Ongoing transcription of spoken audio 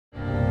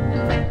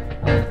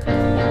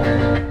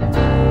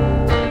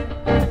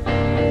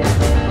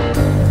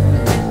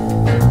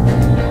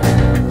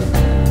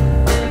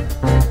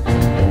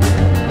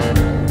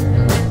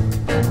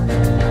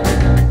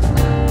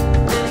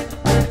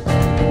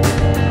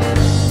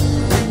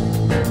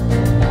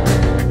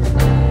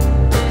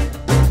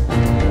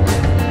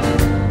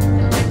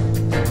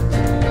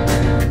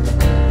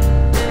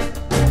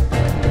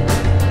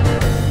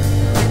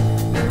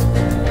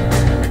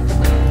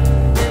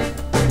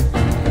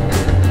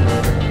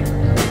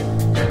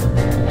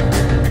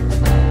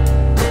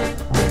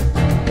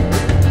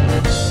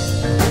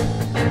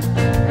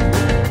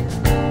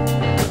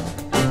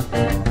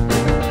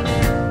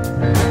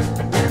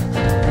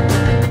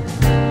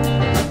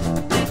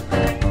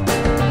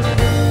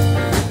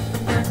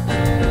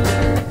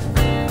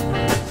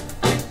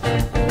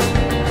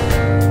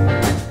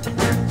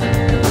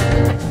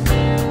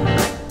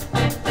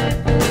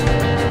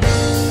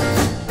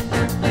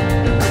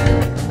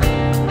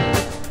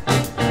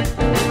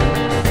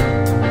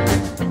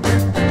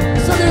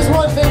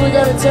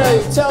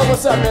Tell them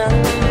what's up, man.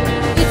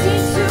 It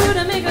takes two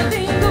to make a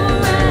thing go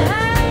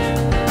right.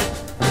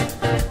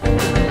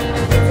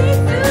 It takes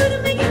two to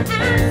make it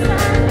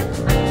outside.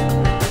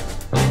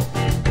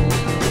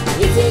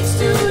 It takes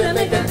two to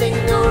make a thing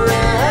go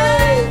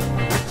right.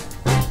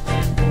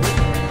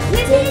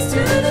 It takes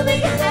two to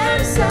make it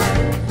outside.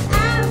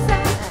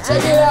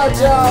 Check it out,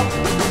 y'all.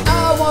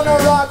 I wanna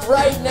rock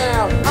right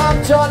now.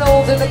 I'm John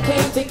Olden, the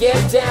king to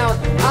get down.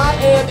 I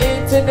am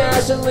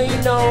internationally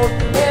known,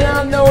 and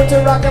I'm known to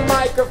rock a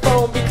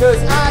microphone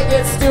because I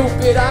get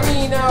stupid, I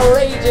mean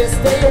outrageous.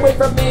 Stay away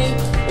from me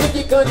if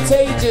you're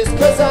contagious,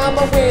 cause I'm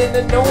a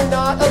winner, no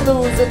not a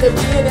loser. To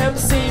be an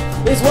MC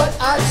is what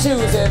I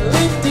choose, and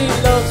Lindy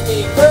loves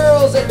me,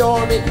 girls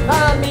adore me.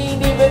 I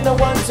mean even the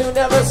ones who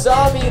never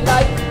saw me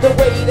like the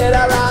way that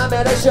I rhyme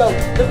at a show.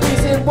 The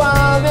reason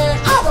why, man,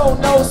 I don't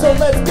know, so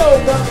let's go.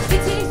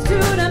 It takes two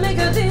to make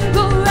a thing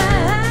go right.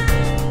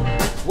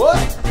 What?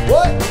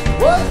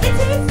 It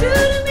takes two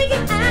to make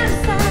it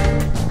outside.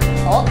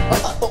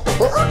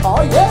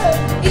 Oh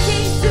yeah. It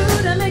takes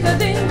two to make a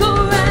thing go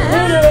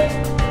right.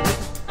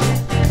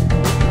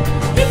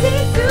 It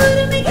takes two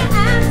to make it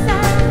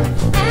outside.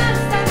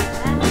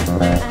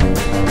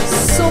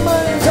 So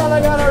my name's John, I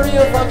got a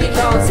real funky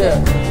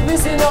concept.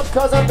 Listen up,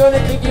 cause I'm gonna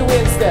keep you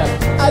in step.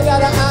 I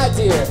got an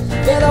idea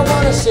that I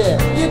wanna share.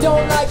 You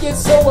don't like it,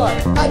 so what?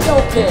 I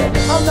don't care.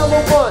 I'm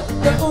number one,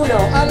 the uno,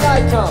 I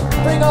like 'em.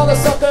 Bring all the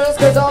suckers,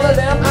 cause all of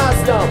them I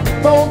stump.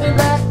 Folding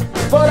back,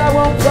 but I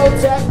won't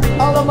protect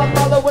all of my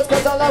followers,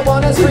 cause all I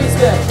want is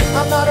respect.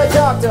 I'm not a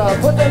doctor,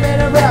 put them in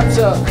a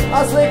rapture.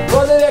 I slick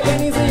brother that can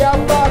easily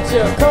outbox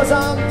you, cause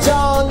I'm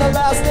John, the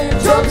last name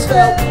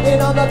Drumsfeld.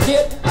 And on the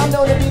kit, I'm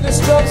known to be the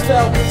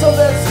Strumsfeld. So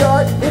let's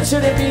start, it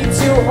shouldn't be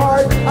too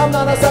hard. I'm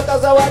not a sucker,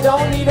 so I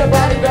don't need a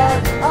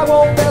bodyguard. I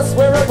won't mess,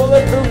 wear a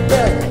bulletproof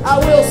vest. I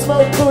will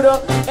smoke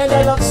Buddha, and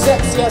I love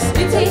sex, yes.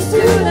 It takes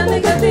two to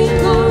make a thing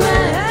go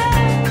right.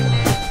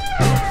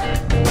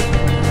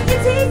 It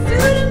takes two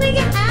to make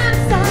it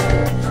outside.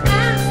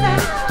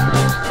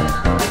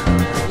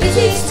 It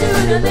takes two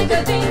to make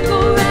a thing go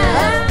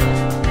right.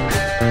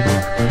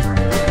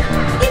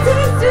 It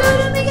takes two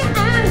to make it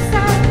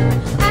outside.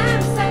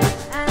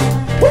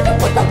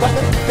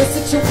 The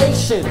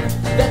situation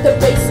that the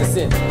bass is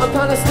in, I'm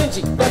kinda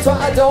stingy, that's why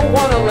I don't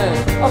wanna lend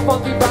a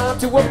funky rhyme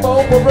to a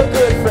foe or a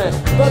good friend.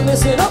 But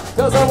listen up,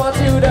 cause I want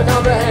you to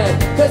comprehend,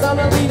 cause I'm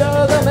the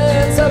leader, the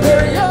man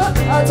superior.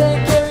 I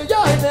take care of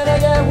ya, and then I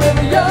get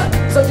with ya.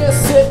 So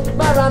just sit,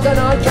 my rhymes are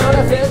not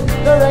counterfeit.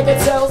 The record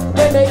sells,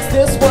 that makes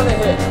this one a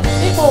hit.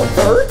 It won't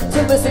hurt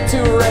to listen to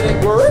Red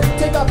and Word.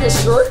 Take off your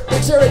shirt,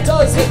 make sure it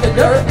does hit the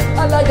dirt.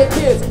 I like the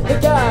kids, the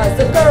guys,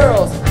 the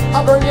girls.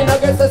 I'll burn your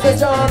nuggets, this is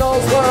John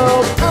O's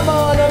world. I'm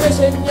on a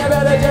mission, you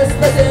better just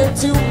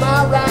listen to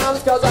my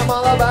rhymes, cause I'm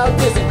all about